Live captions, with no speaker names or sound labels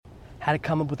how to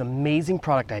come up with amazing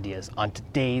product ideas on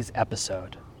today's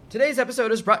episode. Today's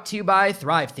episode is brought to you by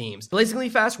Thrive Themes, blazingly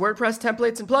fast WordPress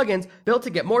templates and plugins built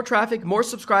to get more traffic, more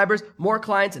subscribers, more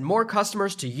clients, and more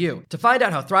customers to you. To find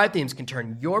out how Thrive Themes can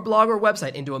turn your blog or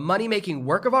website into a money-making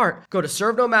work of art, go to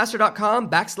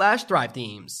servenomaster.com/Thrive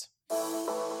Themes.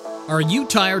 Are you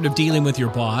tired of dealing with your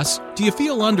boss? Do you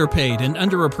feel underpaid and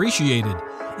underappreciated?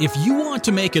 If you want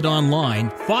to make it online,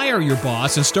 fire your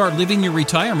boss and start living your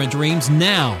retirement dreams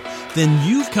now, then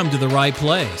you've come to the right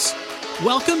place.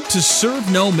 Welcome to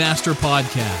Serve No Master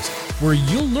Podcast, where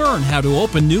you'll learn how to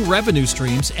open new revenue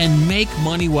streams and make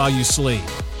money while you sleep.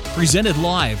 Presented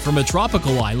live from a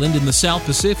tropical island in the South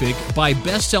Pacific by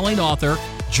best-selling author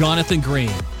Jonathan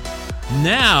Green.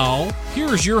 Now,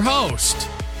 here's your host.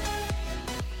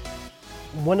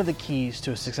 One of the keys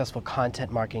to a successful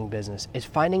content marketing business is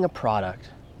finding a product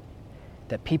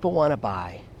that people want to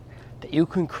buy, that you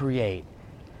can create,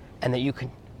 and that you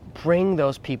can bring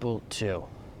those people to.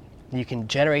 You can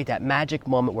generate that magic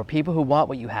moment where people who want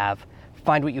what you have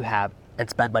find what you have and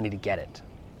spend money to get it.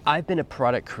 I've been a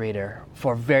product creator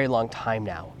for a very long time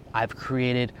now. I've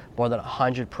created more than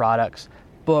 100 products,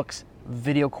 books,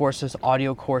 video courses,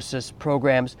 audio courses,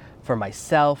 programs for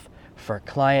myself, for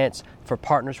clients, for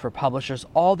partners, for publishers,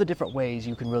 all the different ways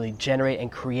you can really generate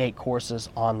and create courses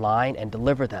online and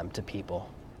deliver them to people.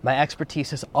 My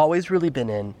expertise has always really been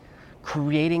in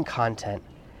creating content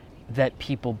that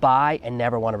people buy and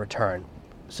never want to return,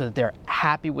 so that they're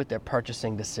happy with their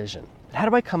purchasing decision. How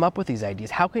do I come up with these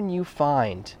ideas? How can you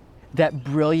find that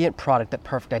brilliant product, that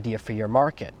perfect idea for your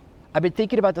market? I've been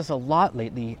thinking about this a lot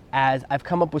lately as I've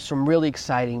come up with some really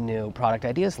exciting new product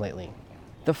ideas lately.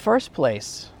 The first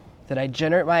place that I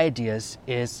generate my ideas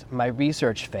is my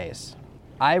research phase.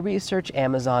 I research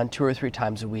Amazon 2 or 3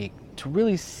 times a week to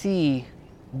really see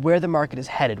where the market is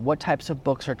headed, what types of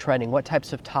books are trending, what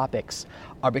types of topics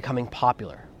are becoming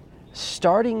popular.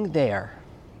 Starting there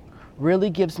really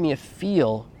gives me a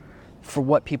feel for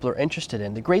what people are interested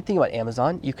in. The great thing about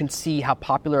Amazon, you can see how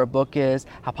popular a book is,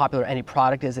 how popular any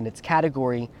product is in its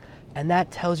category, and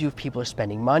that tells you if people are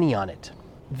spending money on it.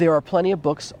 There are plenty of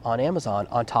books on Amazon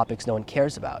on topics no one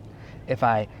cares about. If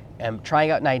I am trying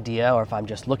out an idea, or if I'm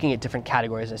just looking at different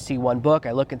categories, I see one book,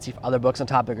 I look and see if other books on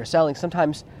topic are selling.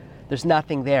 Sometimes there's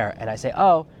nothing there, and I say,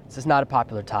 oh, this is not a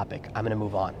popular topic, I'm gonna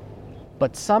move on.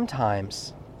 But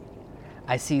sometimes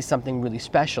I see something really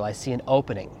special, I see an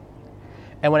opening.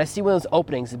 And when I see one of those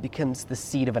openings, it becomes the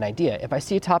seed of an idea. If I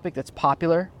see a topic that's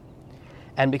popular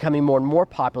and becoming more and more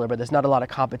popular, but there's not a lot of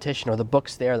competition, or the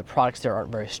books there, the products there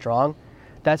aren't very strong,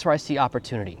 that's where I see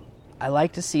opportunity. I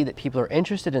like to see that people are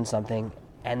interested in something,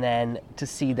 and then to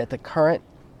see that the current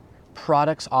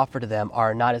products offered to them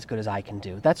are not as good as I can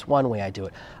do. That's one way I do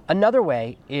it. Another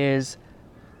way is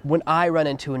when I run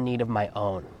into a need of my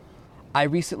own. I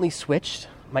recently switched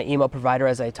my email provider,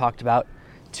 as I talked about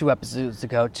 2 episodes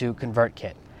ago, to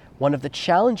ConvertKit. One of the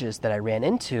challenges that I ran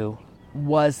into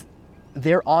was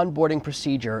their onboarding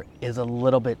procedure is a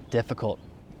little bit difficult.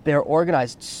 They're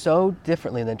organized so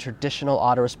differently than traditional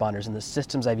autoresponders and the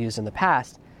systems I've used in the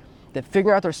past that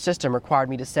figuring out their system required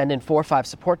me to send in 4 or 5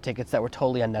 support tickets that were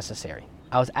totally unnecessary.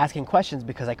 I was asking questions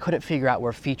because I couldn't figure out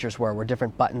where features were, where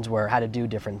different buttons were, how to do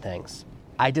different things.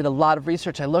 I did a lot of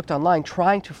research. I looked online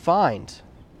trying to find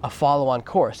a follow-on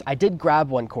course. I did grab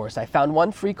one course. I found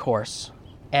one free course,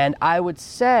 and I would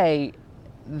say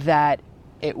that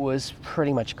it was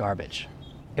pretty much garbage.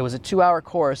 It was a 2-hour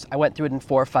course. I went through it in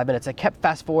 4 or 5 minutes. I kept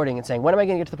fast forwarding and saying, when am I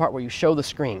going to get to the part where you show the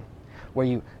screen, where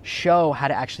you show how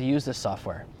to actually use this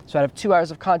software? So out of 2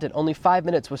 hours of content, only 5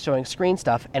 minutes was showing screen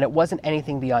stuff, and it wasn't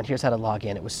anything beyond here's how to log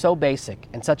in. It was so basic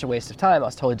and such a waste of time, I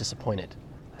was totally disappointed.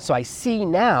 So I see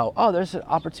now, oh, there's an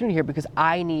opportunity here because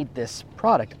I need this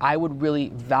product. I would really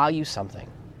value something.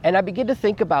 And I begin to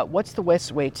think about what's the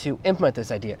best way to implement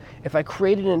this idea. If I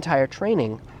created an entire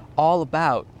training all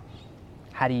about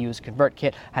how to use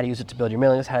ConvertKit, how to use it to build your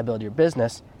mailing list, how to build your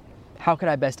business, how could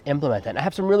I best implement that? And I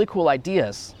have some really cool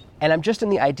ideas. And I'm just in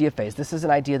the idea phase. This is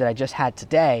an idea that I just had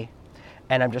today,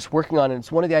 and I'm just working on it.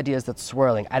 It's one of the ideas that's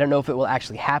swirling. I don't know if it will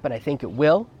actually happen. I think it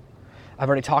will. I've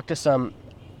already talked to some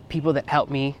people that help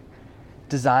me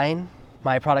design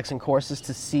my products and courses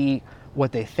to see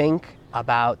what they think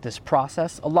about this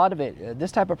process. A lot of it,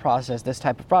 this type of process, this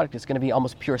type of product is going to be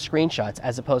almost pure screenshots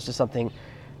as opposed to something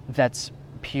that's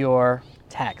pure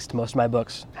text. Most of my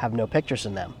books have no pictures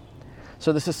in them.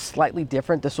 So this is slightly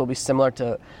different. This will be similar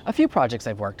to a few projects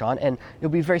I've worked on, and it'll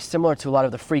be very similar to a lot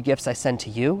of the free gifts I send to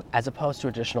you as opposed to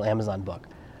a traditional Amazon book.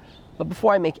 But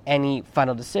before I make any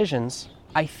final decisions,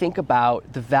 I think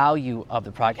about the value of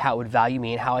the product, how it would value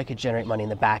me, and how I could generate money in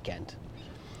the back end.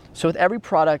 So with every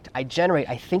product I generate,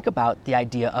 I think about the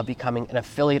idea of becoming an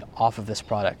affiliate off of this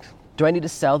product. Do I need to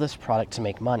sell this product to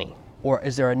make money? Or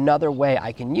is there another way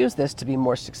I can use this to be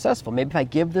more successful? Maybe if I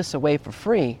give this away for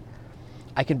free,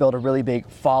 I can build a really big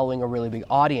following, a really big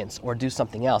audience, or do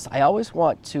something else. I always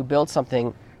want to build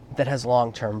something that has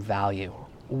long-term value.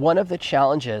 One of the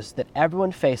challenges that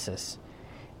everyone faces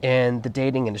in the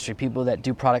dating industry, people that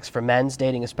do products for men's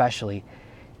dating especially,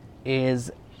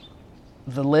 is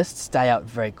the lists die out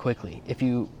very quickly. If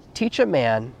you teach a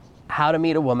man how to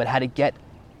meet a woman, how to get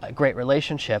a great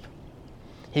relationship,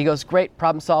 he goes, great,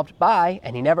 problem solved, bye,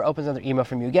 and he never opens another email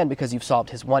from you again because you've solved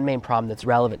his one main problem that's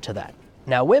relevant to that.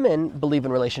 Now, women believe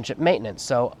in relationship maintenance,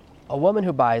 so a woman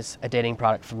who buys a dating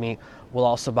product from me will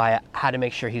also buy how to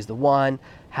make sure he's the one,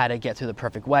 how to get through the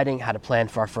perfect wedding, how to plan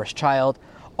for our first child.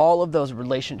 All of those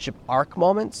relationship arc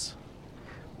moments,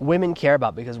 women care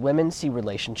about because women see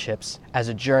relationships as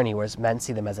a journey, whereas men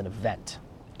see them as an event.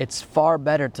 It's far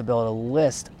better to build a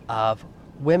list of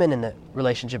women in the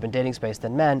relationship and dating space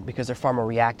than men because they're far more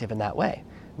reactive in that way.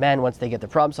 Men, once they get the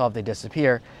problem solved, they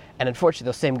disappear. And unfortunately,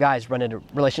 those same guys run into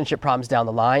relationship problems down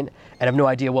the line and have no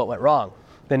idea what went wrong.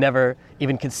 They never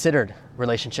even considered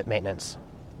relationship maintenance.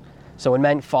 So when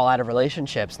men fall out of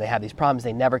relationships, they have these problems,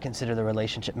 they never consider the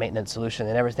relationship maintenance solution.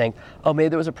 They never think, oh, maybe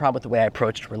there was a problem with the way I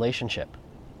approached relationship.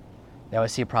 They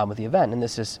always see a problem with the event. And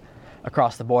this is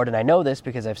across the board. And I know this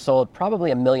because I've sold probably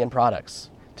 1 million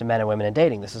products to men and women in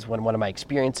dating. This is one of my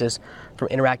experiences from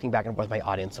interacting back and forth with my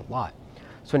audience a lot.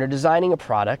 So when you're designing a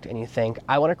product and you think,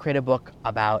 I want to create a book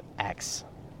about X.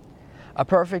 A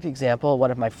perfect example,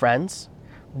 one of my friends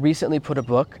recently put a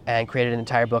book and created an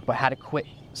entire book about how to quit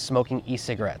smoking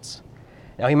e-cigarettes.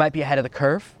 Now he might be ahead of the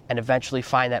curve and eventually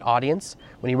find that audience.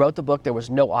 When he wrote the book, there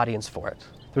was no audience for it.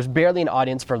 There was barely an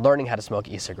audience for learning how to smoke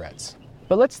e-cigarettes.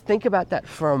 But let's think about that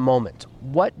for a moment.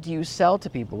 What do you sell to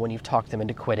people when you've talked them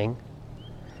into quitting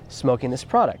smoking this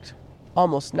product?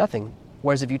 Almost nothing.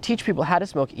 Whereas if you teach people how to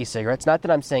smoke e-cigarettes, not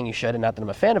that I'm saying you should and not that I'm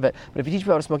a fan of it, but if you teach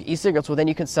people how to smoke e-cigarettes, well then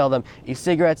you can sell them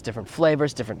e-cigarettes, different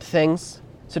flavors, different things.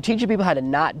 So teaching people how to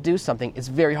not do something is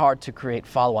very hard to create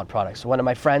follow-on products. So one of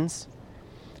my friends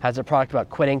has a product about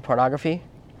quitting pornography.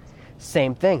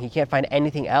 Same thing. He can't find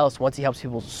anything else. Once he helps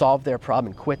people solve their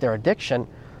problem and quit their addiction,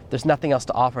 there's nothing else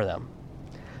to offer them.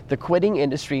 The quitting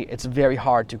industry, it's very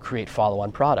hard to create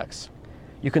follow-on products.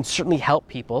 You can certainly help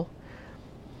people,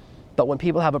 but when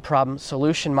people have a problem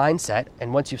solution mindset,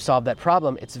 and once you've solved that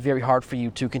problem, it's very hard for you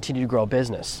to continue to grow a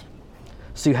business.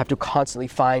 So you have to constantly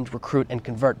find, recruit, and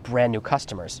convert brand new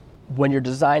customers. When you're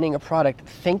designing a product,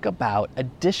 think about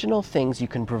additional things you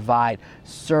can provide,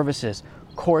 services,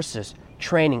 courses,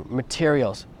 training,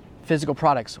 materials, physical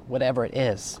products, whatever it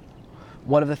is.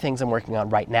 One of the things I'm working on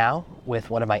right now with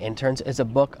one of my interns is a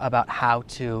book about how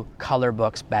to color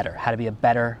books better, how to be a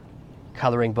better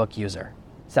coloring book user.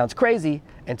 Sounds crazy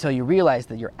until you realize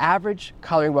that your average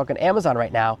coloring book on Amazon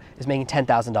right now is making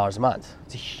 $10,000 a month.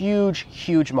 It's a huge,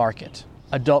 huge market.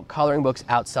 Adult coloring books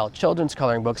outsell children's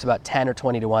coloring books about 10 or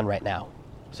 20 to 1 right now.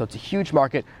 So it's a huge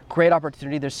market, great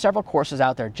opportunity. There's several courses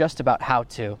out there just about how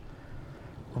to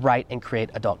write and create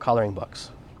adult coloring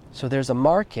books. So there's a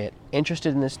market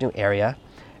interested in this new area,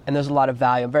 and there's a lot of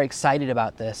value. I'm very excited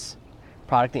about this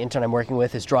product. The intern I'm working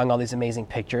with is drawing all these amazing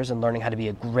pictures and learning how to be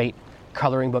a great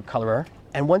coloring book colorer.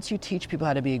 And once you teach people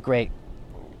how to be a great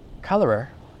colorer,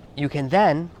 you can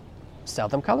then sell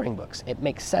them coloring books. It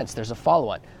makes sense. There's a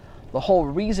follow-on. The whole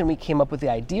reason we came up with the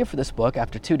idea for this book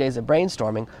after 2 days of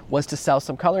brainstorming was to sell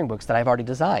some coloring books that I've already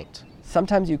designed.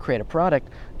 Sometimes you create a product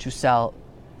to sell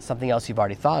something else you've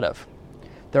already thought of.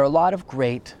 There are a lot of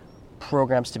great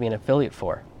programs to be an affiliate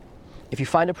for. If you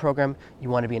find a program you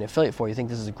want to be an affiliate for, you think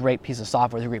this is a great piece of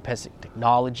software, this is a great piece of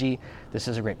technology, this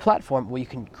is a great platform, well, you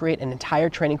can create an entire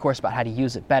training course about how to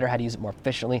use it better, how to use it more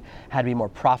efficiently, how to be more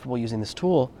profitable using this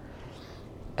tool,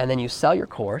 and then you sell your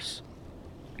course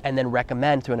and then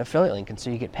recommend through an affiliate link, and so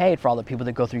you get paid for all the people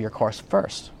that go through your course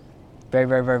first. Very,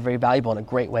 very, very, very valuable and a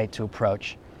great way to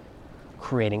approach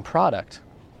creating product.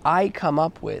 I come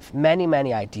up with many,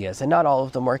 many ideas, and not all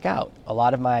of them work out. A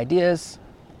lot of my ideas,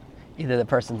 either the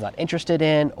person's not interested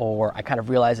in, or I kind of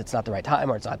realize it's not the right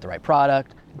time, or it's not the right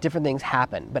product. Different things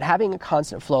happen. But having a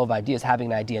constant flow of ideas,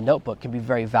 having an idea notebook can be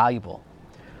very valuable.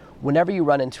 Whenever you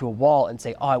run into a wall and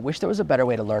say, oh, I wish there was a better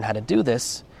way to learn how to do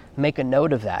this, make a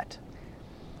note of that.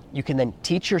 You can then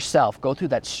teach yourself, go through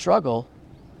that struggle,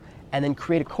 and then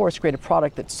create a course, create a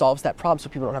product that solves that problem so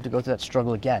people don't have to go through that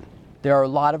struggle again. There are a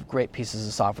lot of great pieces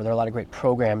of software, there are a lot of great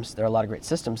programs, there are a lot of great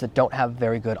systems that don't have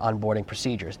very good onboarding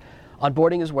procedures.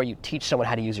 Onboarding is where you teach someone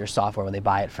how to use your software when they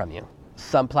buy it from you.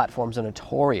 Some platforms are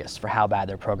notorious for how bad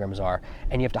their programs are,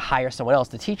 and you have to hire someone else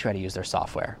to teach you how to use their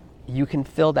software. you can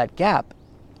fill that gap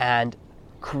and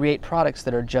create products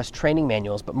that are just training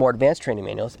manuals, but more advanced training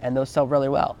manuals, and those sell really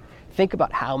well. Think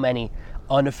about how many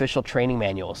unofficial training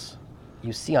manuals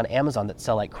you see on Amazon that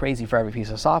sell like crazy for every piece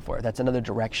of software. That's another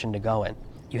direction to go in.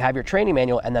 You have your training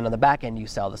manual, and then on the back end, you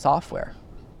sell the software.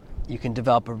 You can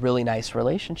develop a really nice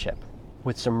relationship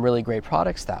with some really great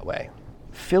products that way.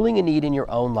 Filling a need in your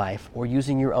own life or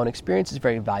using your own experience is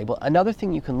very valuable. Another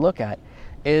thing you can look at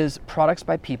is products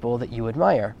by people that you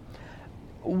admire.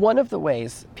 One of the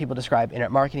ways people describe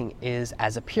internet marketing is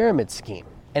as a pyramid scheme.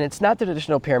 And it's not the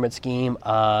traditional pyramid scheme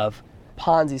of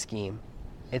Ponzi scheme.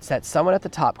 It's that someone at the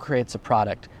top creates a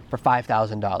product for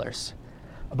 $5,000.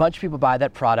 A bunch of people buy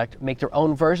that product, make their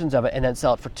own versions of it, and then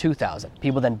sell it for $2,000.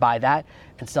 People then buy that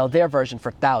and sell their version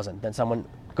for $1,000. Then someone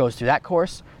goes through that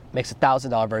course, makes a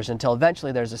 $1,000 version, until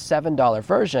eventually there's a $7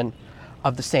 version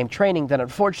of the same training that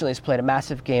unfortunately has played a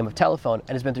massive game of telephone and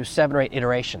has been through 7 or 8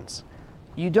 iterations.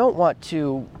 You don't want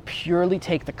to purely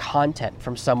take the content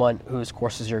from someone whose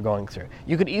courses you're going through.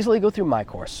 You could easily go through my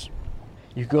course.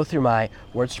 You could go through my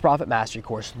Words to Profit Mastery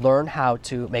course, learn how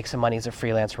to make some money as a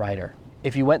freelance writer.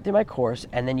 If you went through my course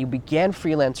and then you began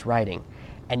freelance writing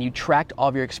and you tracked all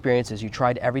of your experiences, you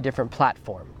tried every different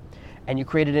platform, and you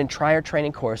created an entire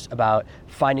training course about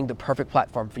finding the perfect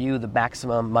platform for you, the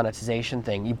maximum monetization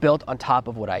thing, you built on top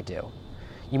of what I do.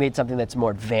 You made something that's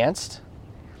more advanced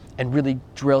and really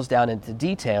drills down into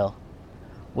detail.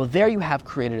 Well, there you have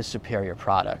created a superior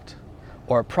product,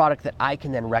 or a product that I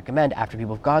can then recommend after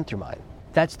people have gone through mine.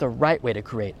 That's the right way to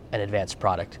create an advanced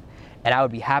product. And I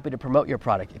would be happy to promote your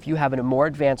product. If you have a more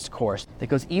advanced course that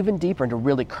goes even deeper into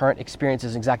really current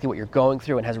experiences, exactly what you're going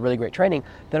through, and has really great training,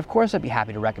 then of course I'd be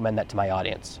happy to recommend that to my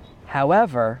audience.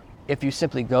 However, if you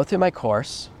simply go through my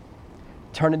course,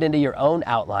 turn it into your own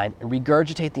outline, and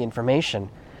regurgitate the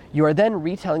information, you are then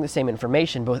retelling the same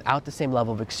information but without the same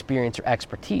level of experience or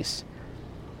expertise,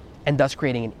 and thus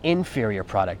creating an inferior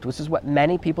product, which is what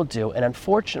many people do. And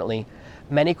unfortunately,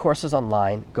 many courses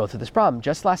online go through this problem.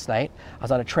 Just last night, I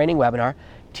was on a training webinar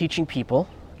teaching people,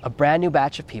 a brand new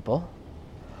batch of people,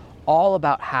 all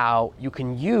about how you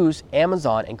can use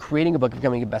Amazon and creating a book and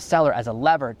becoming a bestseller as a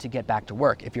lever to get back to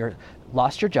work. If you're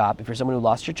lost your job, if you're someone who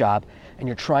lost your job and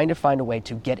you're trying to find a way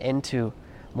to get into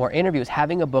more interviews,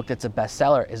 having a book that's a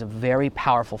bestseller is a very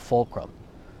powerful fulcrum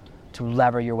to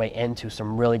lever your way into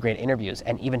some really great interviews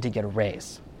and even to get a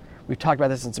raise. We've talked about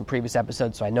this in some previous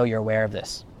episodes, so I know you're aware of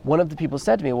this. One of the people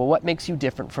said to me, well, what makes you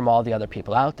different from all the other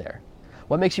people out there?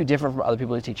 What makes you different from other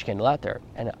people who teach Kindle out there?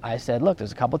 And I said, look,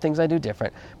 there's a couple things I do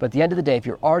different, but at the end of the day, if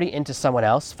you're already into someone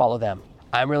else, follow them.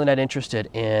 I'm really not interested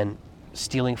in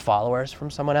stealing followers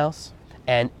from someone else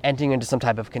and entering into some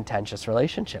type of contentious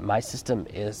relationship. My system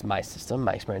is my system,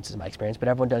 my experience is my experience, but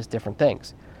everyone does different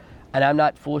things. And I'm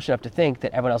not foolish enough to think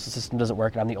that everyone else's system doesn't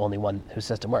work and I'm the only one whose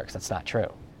system works. That's not true.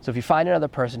 So if you find another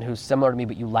person who's similar to me,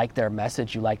 but you like their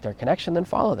message, you like their connection, then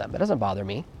follow them. It doesn't bother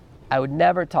me. I would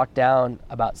never talk down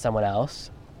about someone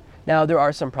else. Now, there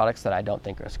are some products that I don't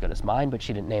think are as good as mine, but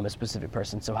she didn't name a specific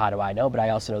person, so how do I know? But I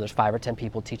also know there's 5 or 10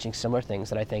 people teaching similar things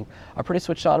that I think are pretty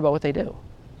switched on about what they do.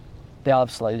 They all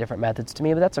have slightly different methods to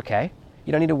me, but that's okay.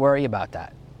 You don't need to worry about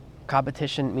that.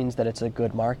 Competition means that it's a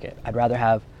good market. I'd rather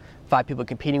have 5 people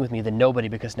competing with me than nobody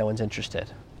because no one's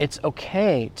interested. It's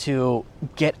okay to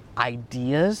get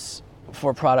ideas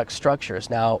for product structures.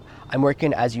 Now, I'm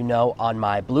working, as you know, on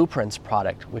my Blueprints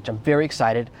product, which I'm very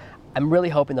excited. I'm really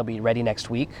hoping they'll be ready next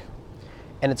week.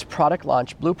 And it's product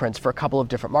launch blueprints for a couple of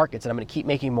different markets, and I'm going to keep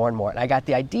making more and more. And I got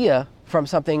the idea from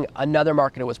something another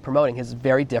marketer was promoting. His is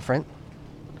very different.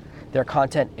 Their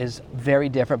content is very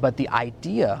different, but the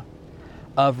idea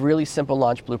of really simple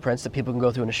launch blueprints that people can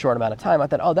go through in a short amount of time, I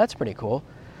thought, oh, that's pretty cool.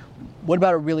 What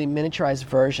about a really miniaturized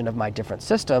version of my different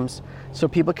systems so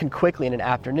people can quickly in an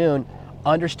afternoon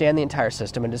understand the entire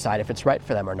system and decide if it's right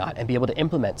for them or not and be able to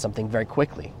implement something very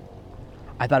quickly?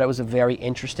 I thought it was a very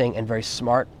interesting and very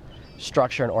smart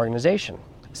structure and organization.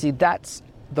 See, that's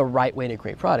the right way to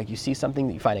create product. You see something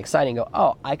that you find exciting, go,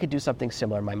 oh, I could do something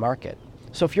similar in my market.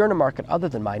 So if you're in a market other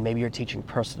than mine, maybe you're teaching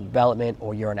personal development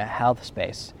or you're in a health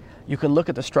space, you can look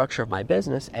at the structure of my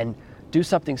business and do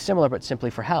something similar but simply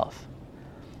for health.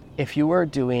 If you were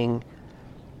doing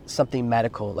something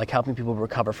medical, like helping people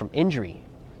recover from injury,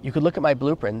 you could look at my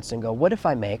blueprints and go, what if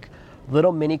I make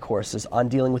little mini courses on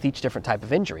dealing with each different type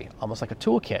of injury, almost like a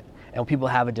toolkit. And when people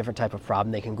have a different type of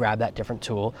problem, they can grab that different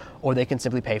tool, or they can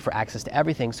simply pay for access to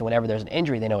everything, so whenever there's an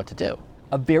injury, they know what to do.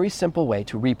 A very simple way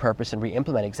to repurpose and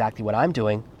re-implement exactly what I'm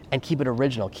doing and keep it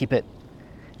original, keep it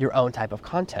your own type of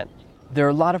content. There are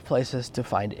a lot of places to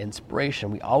find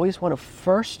inspiration. We always want to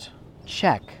first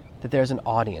check that there's an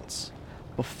audience.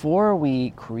 Before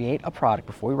we create a product,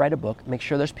 before we write a book, make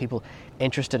sure there's people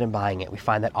interested in buying it. We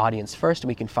find that audience first, and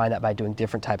we can find that by doing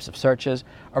different types of searches.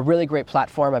 A really great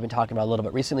platform I've been talking about a little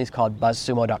bit recently is called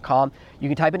BuzzSumo.com. You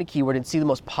can type in a keyword and see the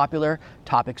most popular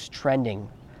topics trending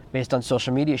based on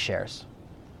social media shares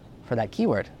for that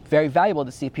keyword. Very valuable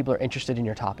to see if people are interested in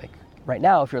your topic. Right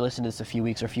now, if you're listening to this a few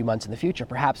weeks or a few months in the future,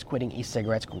 perhaps quitting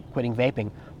e-cigarettes, quitting vaping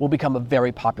will become a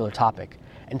very popular topic.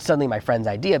 And suddenly my friend's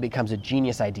idea becomes a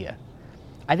genius idea.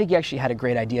 I think he actually had a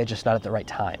great idea, just not at the right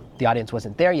time. The audience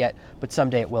wasn't there yet, but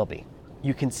someday it will be.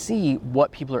 You can see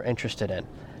what people are interested in.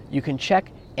 You can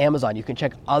check Amazon, you can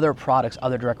check other products,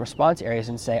 other direct response areas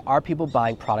and say, are people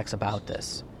buying products about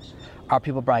this? Are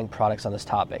people buying products on this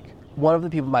topic? One of the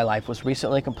people in my life was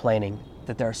recently complaining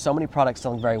that there are so many products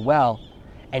selling very well,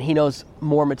 and he knows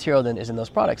more material than is in those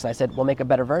products. And I said, well, make a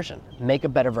better version. Make a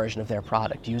better version of their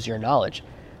product. Use your knowledge.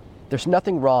 There's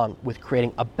nothing wrong with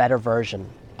creating a better version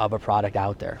of a product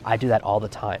out there. I do that all the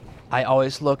time. I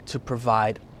always look to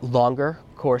provide longer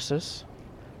courses,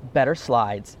 better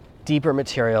slides, deeper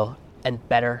material, and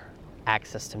better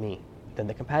access to me than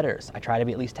the competitors. I try to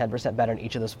be at least 10% better in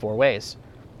each of those 4 ways.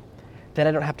 Then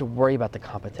I don't have to worry about the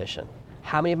competition.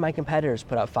 How many of my competitors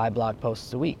put out 5 blog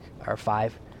posts a week? Or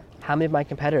 5? How many of my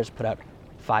competitors put out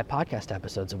 5 podcast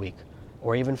episodes a week?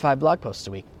 Or even 5 blog posts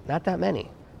a week? Not that many.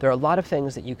 There are a lot of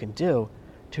things that you can do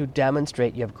to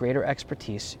demonstrate you have greater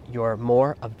expertise, you're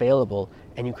more available,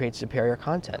 and you create superior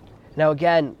content. Now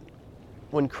again,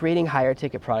 when creating higher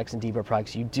ticket products and deeper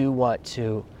products, you do want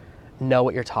to know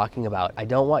what you're talking about. I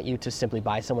don't want you to simply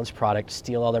buy someone's product,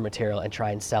 steal all their material, and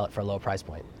try and sell it for a low price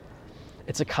point.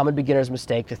 It's a common beginner's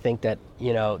mistake to think that,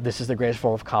 this is the greatest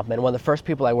form of compliment. One of the first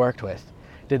people I worked with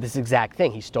did this exact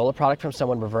thing. He stole a product from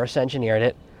someone, reverse engineered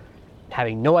it,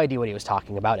 having no idea what he was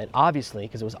talking about, and obviously,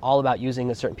 because it was all about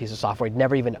using a certain piece of software, he'd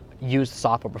never even used the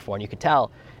software before, and you could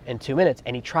tell in 2 minutes,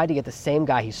 and he tried to get the same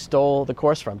guy he stole the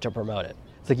course from to promote it.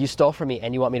 It's like, you stole from me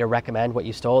and you want me to recommend what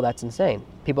you stole? That's insane.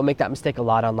 People make that mistake a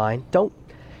lot online. You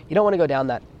don't want to go down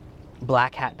that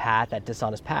black hat path, that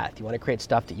dishonest path. You want to create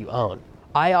stuff that you own.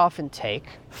 I often take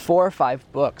 4 or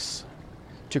 5 books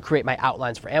to create my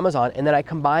outlines for Amazon, and then I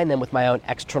combine them with my own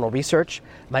external research,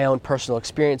 my own personal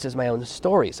experiences, my own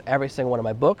stories. Every single one of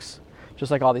my books,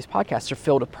 just like all these podcasts, are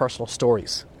filled with personal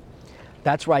stories.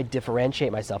 That's where I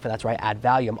differentiate myself, and that's where I add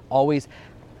value. I'm always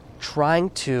trying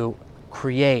to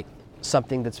create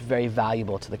something that's very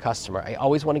valuable to the customer. I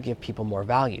always want to give people more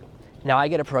value. Now, I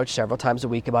get approached several times a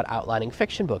week about outlining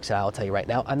fiction books, and I'll tell you right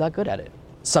now, I'm not good at it.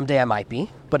 Someday I might be,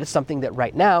 but it's something that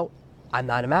right now I'm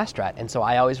not a master at, and so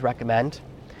I always recommend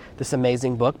this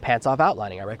amazing book, Pants Off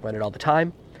Outlining. I recommend it all the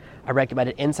time. I recommend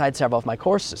it inside several of my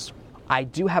courses. I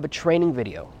do have a training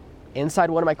video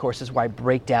inside one of my courses where I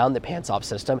break down the Pants Off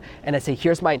system and I say,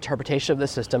 here's my interpretation of the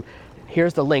system.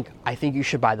 Here's the link. I think you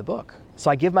should buy the book. So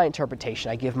I give my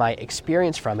interpretation, I give my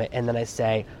experience from it, and then I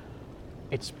say,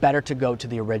 it's better to go to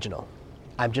the original.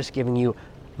 I'm just giving you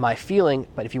my feeling,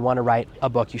 but if you want to write a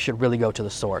book, you should really go to the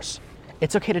source.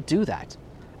 It's okay to do that.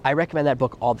 I recommend that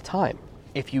book all the time.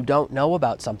 If you don't know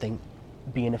about something,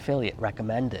 be an affiliate,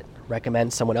 recommend it.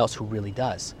 Recommend someone else who really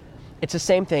does. It's the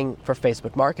same thing for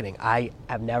Facebook marketing. I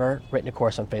have never written a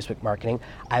course on Facebook marketing.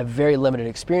 I have very limited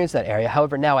experience in that area.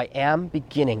 However, now I am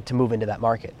beginning to move into that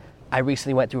market. I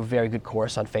recently went through a very good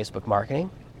course on Facebook marketing,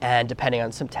 and depending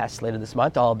on some tests later this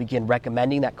month, I'll begin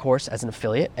recommending that course as an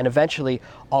affiliate, and eventually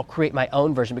I'll create my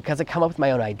own version because I come up with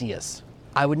my own ideas.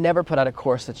 I would never put out a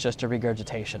course that's just a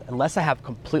regurgitation unless I have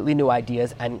completely new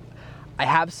ideas and I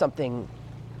have something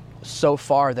so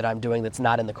far that I'm doing that's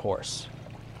not in the course.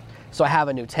 So I have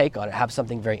a new take on it, I have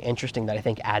something very interesting that I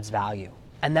think adds value.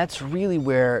 And that's really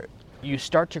where you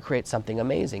start to create something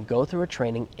amazing. Go through a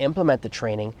training, implement the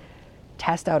training,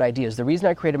 test out ideas. The reason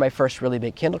I created my first really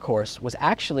big Kindle course was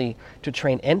actually to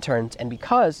train interns, and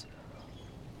because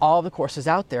all the courses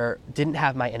out there didn't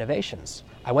have my innovations.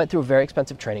 I went through a very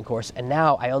expensive training course, and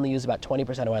now I only use about 20%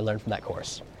 of what I learned from that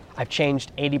course. I've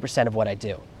changed 80% of what I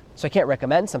do. So I can't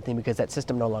recommend something because that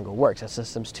system no longer works. That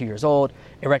system's 2 years old.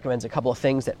 It recommends a couple of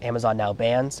things that Amazon now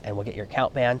bans and will get your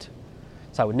account banned.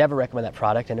 So I would never recommend that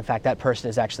product. And in fact, that person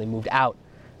has actually moved out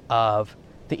of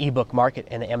the ebook market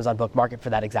and the Amazon book market for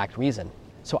that exact reason.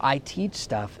 So I teach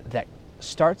stuff that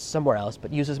starts somewhere else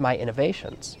but uses my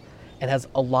innovations and has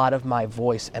a lot of my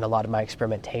voice and a lot of my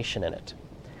experimentation in it.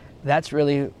 That's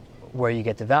really where you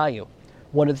get the value.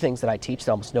 One of the things that I teach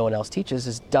that almost no one else teaches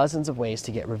is dozens of ways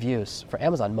to get reviews for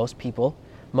Amazon. Most people,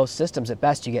 most systems at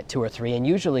best, you get 2 or 3, and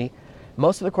usually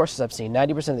most of the courses I've seen,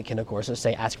 90% of the Kindle courses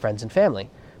say ask friends and family,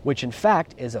 which in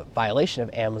fact is a violation of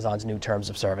Amazon's new terms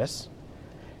of service.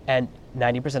 And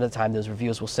 90% of the time those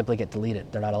reviews will simply get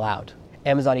deleted. They're not allowed.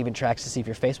 Amazon even tracks to see if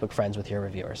you're Facebook friends with your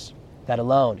reviewers. That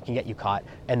alone can get you caught,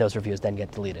 and those reviews then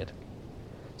get deleted.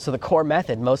 So the core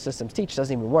method most systems teach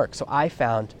doesn't even work. So I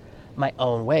found my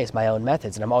own ways, my own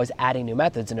methods, and I'm always adding new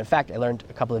methods. And in fact, I learned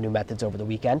a couple of new methods over the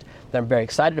weekend that I'm very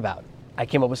excited about. I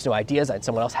came up with some new ideas.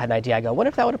 Someone else had an idea. I go, what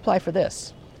if that would apply for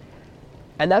this?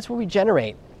 And that's where we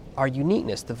generate our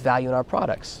uniqueness, the value in our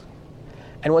products.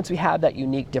 And once we have that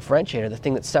unique differentiator, the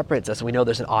thing that separates us, we know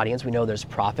there's an audience, we know there's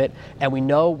profit, and we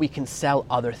know we can sell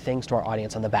other things to our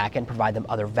audience on the back end, provide them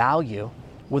other value,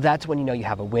 well, that's when you know you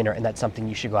have a winner, and that's something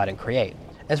you should go out and create.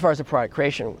 As far as the product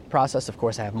creation process, of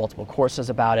course, I have multiple courses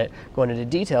about it, going into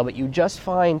detail, but you just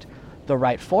find the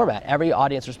right format. Every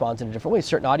audience responds in a different way.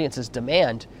 Certain audiences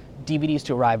demand DVDs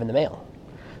to arrive in the mail.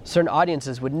 Certain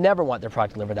audiences would never want their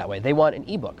product delivered that way. They want an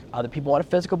ebook. Other people want a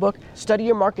physical book. Study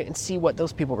your market and see what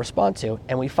those people respond to,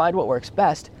 and we find what works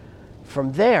best.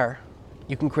 From there,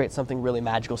 you can create something really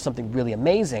magical, something really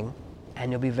amazing,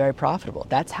 and you'll be very profitable.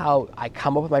 That's how I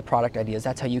come up with my product ideas.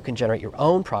 That's how you can generate your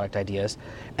own product ideas,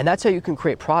 and that's how you can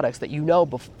create products that you know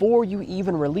before you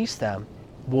even release them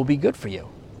will be good for you.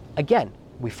 Again,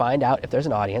 we find out if there's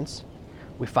an audience.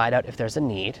 We find out if there's a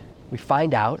need. We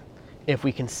find out if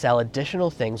we can sell additional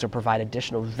things or provide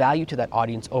additional value to that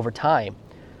audience over time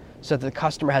so that the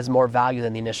customer has more value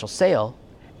than the initial sale,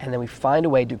 and then we find a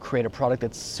way to create a product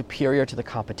that's superior to the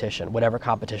competition, whatever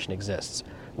competition exists.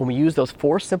 When we use those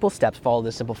 4 simple steps, follow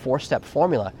this simple 4-step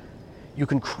formula, you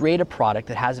can create a product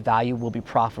that has value, will be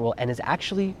profitable, and is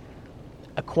actually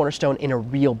a cornerstone in a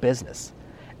real business.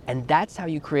 And that's how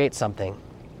you create something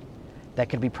that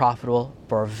can be profitable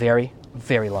for a very,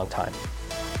 very long time.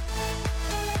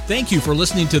 Thank you for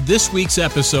listening to this week's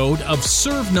episode of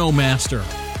Serve No Master.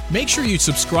 Make sure you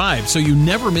subscribe so you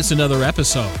never miss another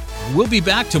episode. We'll be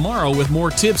back tomorrow with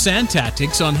more tips and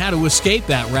tactics on how to escape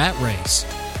that rat race.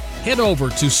 Head over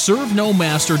to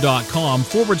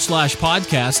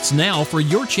servenomaster.com/podcasts now for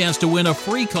your chance to win a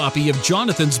free copy of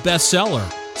Jonathan's bestseller,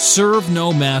 Serve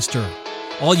No Master.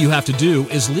 All you have to do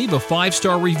is leave a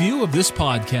 5-star review of this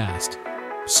podcast.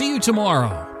 See you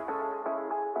tomorrow.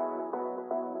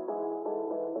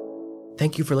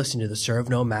 Thank you for listening to the Serve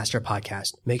No Master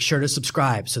podcast. Make sure to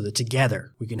subscribe so that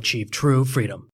together we can achieve true freedom.